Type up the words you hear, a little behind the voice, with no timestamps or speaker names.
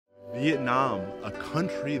Vietnam, a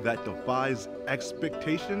country that defies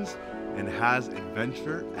expectations and has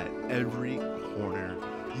adventure at every corner.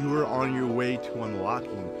 You are on your way to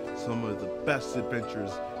unlocking some of the best adventures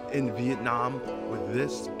in Vietnam with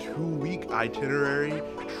this 2-week itinerary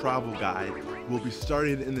travel guide. We'll be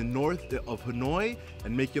starting in the north of Hanoi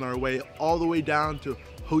and making our way all the way down to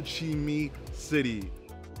Ho Chi Minh City.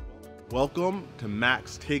 Welcome to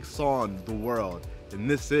Max Takes On the World, and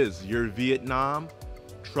this is your Vietnam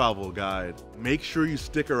travel guide. Make sure you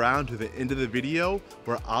stick around to the end of the video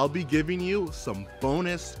where I'll be giving you some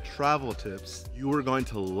bonus travel tips. You are going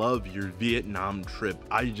to love your Vietnam trip.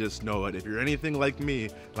 I just know it. If you're anything like me,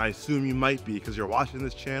 and I assume you might be because you're watching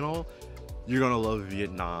this channel, you're gonna love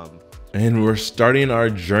Vietnam. And we're starting our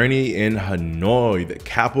journey in Hanoi, the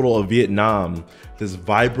capital of Vietnam. This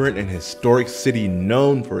vibrant and historic city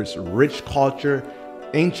known for its rich culture,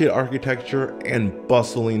 ancient architecture, and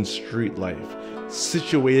bustling street life.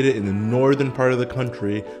 Situated in the northern part of the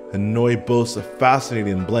country, Hanoi boasts a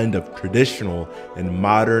fascinating blend of traditional and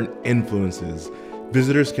modern influences.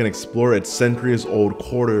 Visitors can explore its centuries-old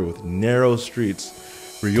quarter with narrow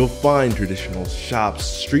streets where you'll find traditional shops,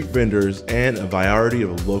 street vendors, and a variety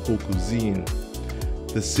of local cuisine.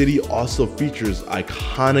 The city also features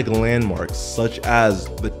iconic landmarks such as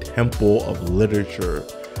the Temple of Literature.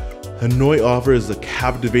 Hanoi offers a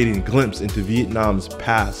captivating glimpse into Vietnam's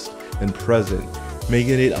past and present,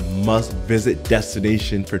 making it a must-visit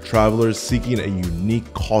destination for travelers seeking a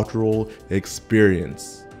unique cultural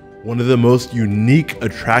experience. One of the most unique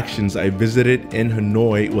attractions I visited in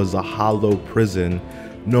Hanoi was the Hollow Prison,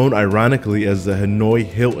 known ironically as the Hanoi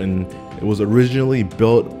Hilton. It was originally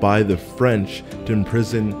built by the French to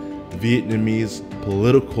imprison Vietnamese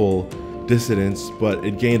political dissidents, but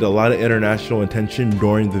it gained a lot of international attention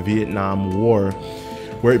during the Vietnam War,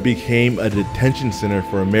 where it became a detention center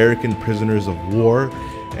for American prisoners of war,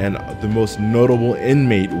 and the most notable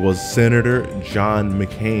inmate was Senator John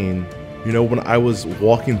McCain. You know, when I was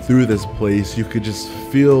walking through this place, you could just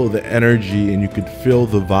feel the energy and you could feel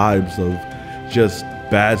the vibes of just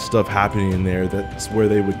bad stuff happening in there. That's where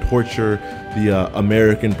they would torture the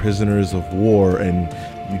American prisoners of war, and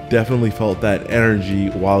you definitely felt that energy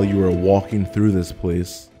while you were walking through this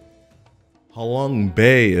place. Halong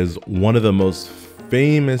Bay is one of the most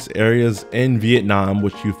famous areas in Vietnam,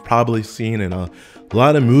 which you've probably seen in a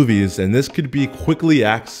lot of movies, and this could be quickly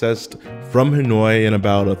accessed from Hanoi in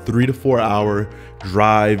about a 3 to 4 hour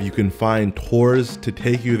drive. You can find tours to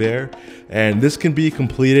take you there, and this can be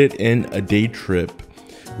completed in a day trip,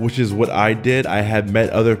 which is what I did. I had met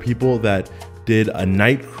other people that did a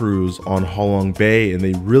night cruise on Halong Bay and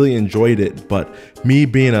they really enjoyed it, but me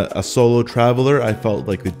being a solo traveler, I felt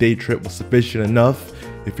like the day trip was sufficient enough.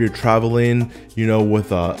 If you're traveling, you know,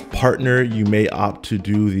 with a partner, you may opt to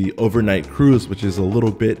do the overnight cruise, which is a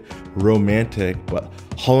little bit romantic, but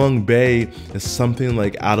Halong Bay is something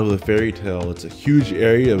like out of a fairy tale. It's a huge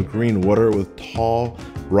area of green water with tall,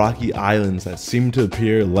 rocky islands that seem to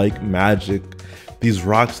appear like magic. These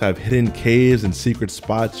rocks have hidden caves and secret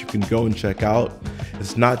spots you can go and check out.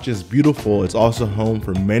 It's not just beautiful, it's also home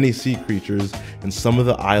for many sea creatures, and some of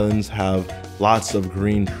the islands have lots of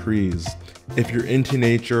green trees. If you're into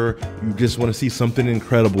nature, you just want to see something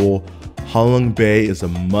incredible, Halong Bay is a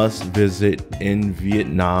must visit in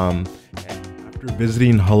Vietnam. After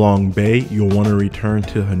visiting Halong Bay, you'll want to return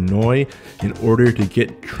to Hanoi in order to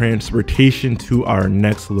get transportation to our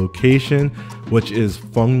next location, which is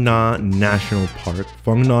Phong Nha National Park.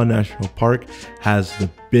 Phong Nha National Park has the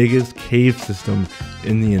biggest cave system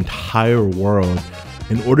in the entire world.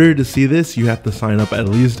 In order to see this, you have to sign up at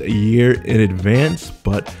least a year in advance,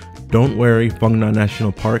 but don't worry, Phong Nha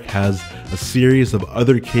National Park has a series of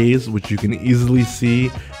other caves which you can easily see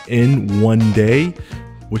in one day,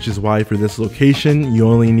 which is why for this location, you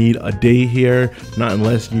only need a day here, not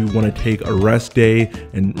unless you want to take a rest day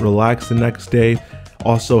and relax the next day.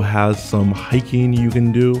 Also has some hiking you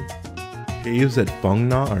can do. Caves at Phong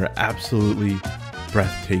Nha are absolutely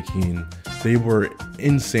breathtaking. They were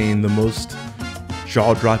insane, the most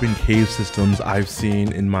jaw-dropping cave systems I've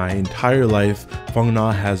seen in my entire life. Phong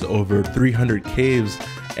Nha has over 300 caves,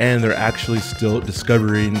 and they're actually still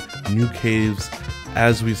discovering new caves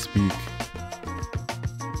as we speak.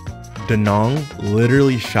 Da Nang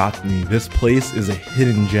literally shocked me. This place is a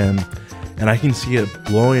hidden gem, and I can see it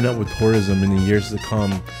blowing up with tourism in the years to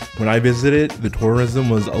come. When I visited, the tourism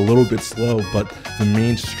was a little bit slow, but the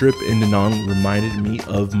main strip in Da Nang reminded me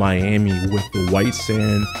of Miami with the white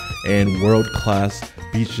sand and world-class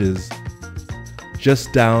beaches.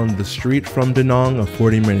 Just down the street from Da Nang, a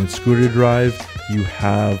 40-minute scooter drive, you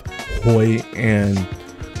have Hoi An.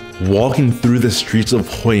 Walking through the streets of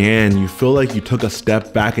Hoi An, you feel like you took a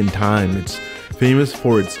step back in time. It's famous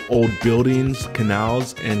for its old buildings,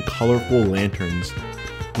 canals, and colorful lanterns.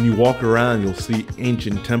 When you walk around, you'll see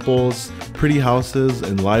ancient temples, pretty houses,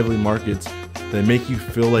 and lively markets that make you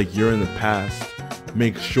feel like you're in the past.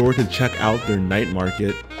 Make sure to check out their night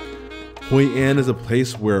market. Hoi An is a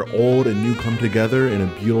place where old and new come together in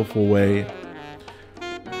a beautiful way.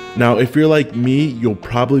 Now, if you're like me, you'll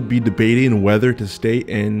probably be debating whether to stay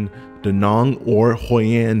in Da Nang or Hoi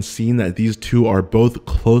An, seeing that these two are both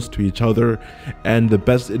close to each other. And the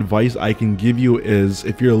best advice I can give you is,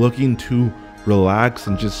 if you're looking to relax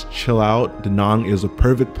and just chill out, Da Nang is a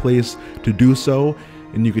perfect place to do so,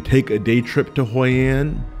 and you could take a day trip to Hoi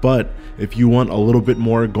An. But if you want a little bit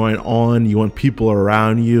more going on, you want people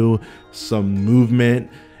around you, some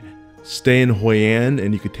movement, stay in Hoi An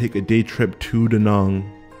and you could take a day trip to Da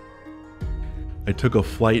Nang. I took a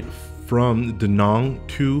flight from Da Nang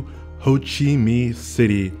to Ho Chi Minh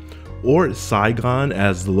City, or Saigon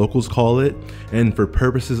as the locals call it, and for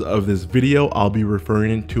purposes of this video I'll be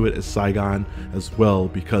referring to it as Saigon as well,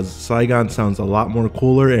 because Saigon sounds a lot more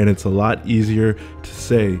cooler and it's a lot easier to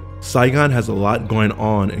say. Saigon has a lot going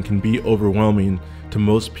on and can be overwhelming to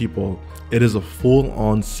most people. It is a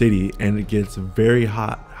full-on city and it gets very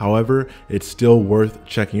hot. However, it's still worth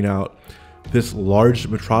checking out. This large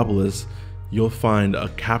metropolis, you'll find a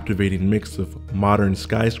captivating mix of modern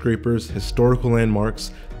skyscrapers, historical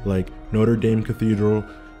landmarks like Notre Dame Cathedral,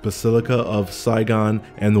 Basilica of Saigon,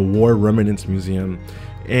 and the War Remnants Museum,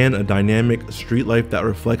 and a dynamic street life that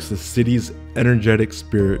reflects the city's energetic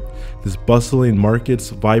spirit. This bustling markets,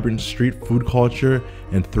 vibrant street food culture,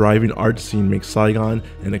 and thriving art scene make Saigon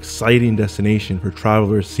an exciting destination for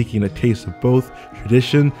travelers seeking a taste of both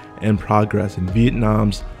tradition and progress in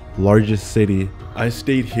Vietnam's largest city. I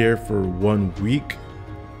stayed here for 1 week,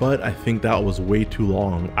 but I think that was way too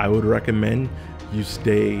long. I would recommend you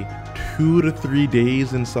stay 2 to 3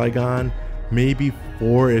 days in Saigon, maybe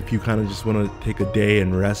 4 if you kind of just want to take a day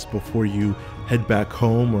and rest before you head back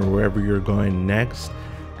home or wherever you're going next.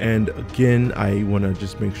 And again, I want to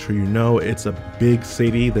just make sure you know it's a big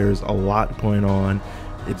city. There's a lot going on.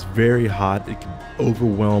 It's very hot. It can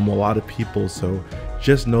overwhelm a lot of people, so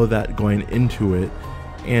just know that going into it,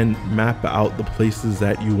 and map out the places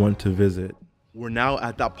that you want to visit. We're now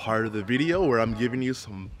at that part of the video where I'm giving you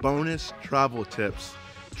some bonus travel tips.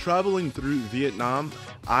 Traveling through Vietnam,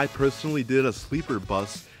 I personally did a sleeper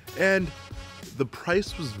bus, and the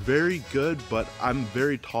price was very good, but I'm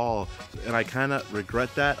very tall and I kind of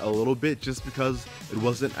regret that a little bit just because it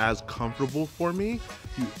wasn't as comfortable for me.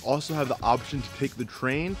 You also have the option to take the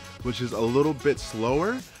train, which is a little bit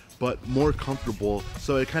slower but more comfortable,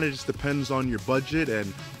 so it kind of just depends on your budget and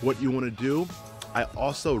what you want to do. I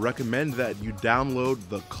also recommend that you download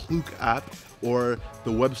the Klook app or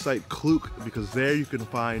the website Klook, because there you can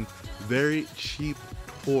find very cheap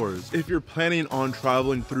tours. If you're planning on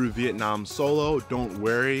traveling through Vietnam solo, don't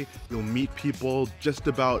worry, you'll meet people just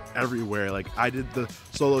about everywhere. Like, I did the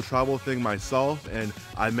solo travel thing myself and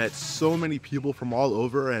I met so many people from all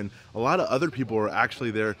over, and a lot of other people were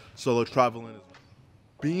actually there solo traveling as well.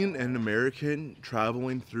 Being an American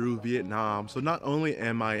traveling through Vietnam, so not only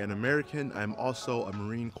am I an American, I'm also a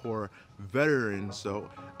Marine Corps veteran, so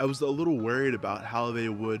I was a little worried about how they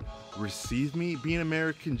would receive me being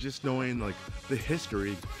American, just knowing like the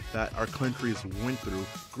history that our countries went through.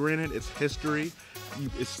 Granted, it's history,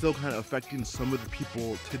 it's still kind of affecting some of the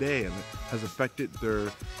people today, and it has affected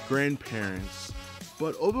their grandparents.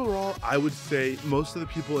 But overall, I would say most of the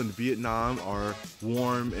people in Vietnam are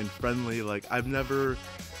warm and friendly. Like, I've never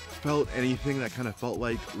felt anything that kind of felt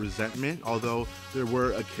like resentment, although there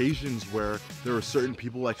were occasions where there were certain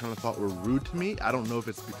people I kind of thought were rude to me. I don't know if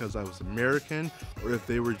it's because I was American or if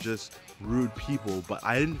they were just rude people, but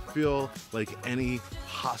I didn't feel like any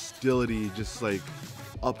hostility just like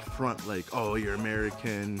up front, like, oh, you're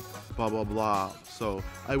American, blah blah blah. So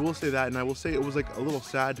I will say that, and I will say it was like a little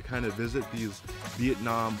sad to kind of visit these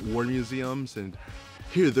Vietnam war museums and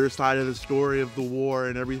hear their side of the story of the war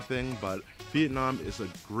and everything. But Vietnam is a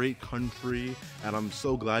great country, and I'm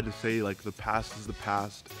so glad to say, like, the past is the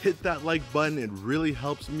past. Hit that like button, it really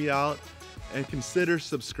helps me out, and consider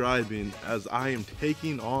subscribing as I am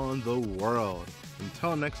taking on the world.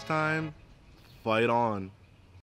 Until next time, fight on.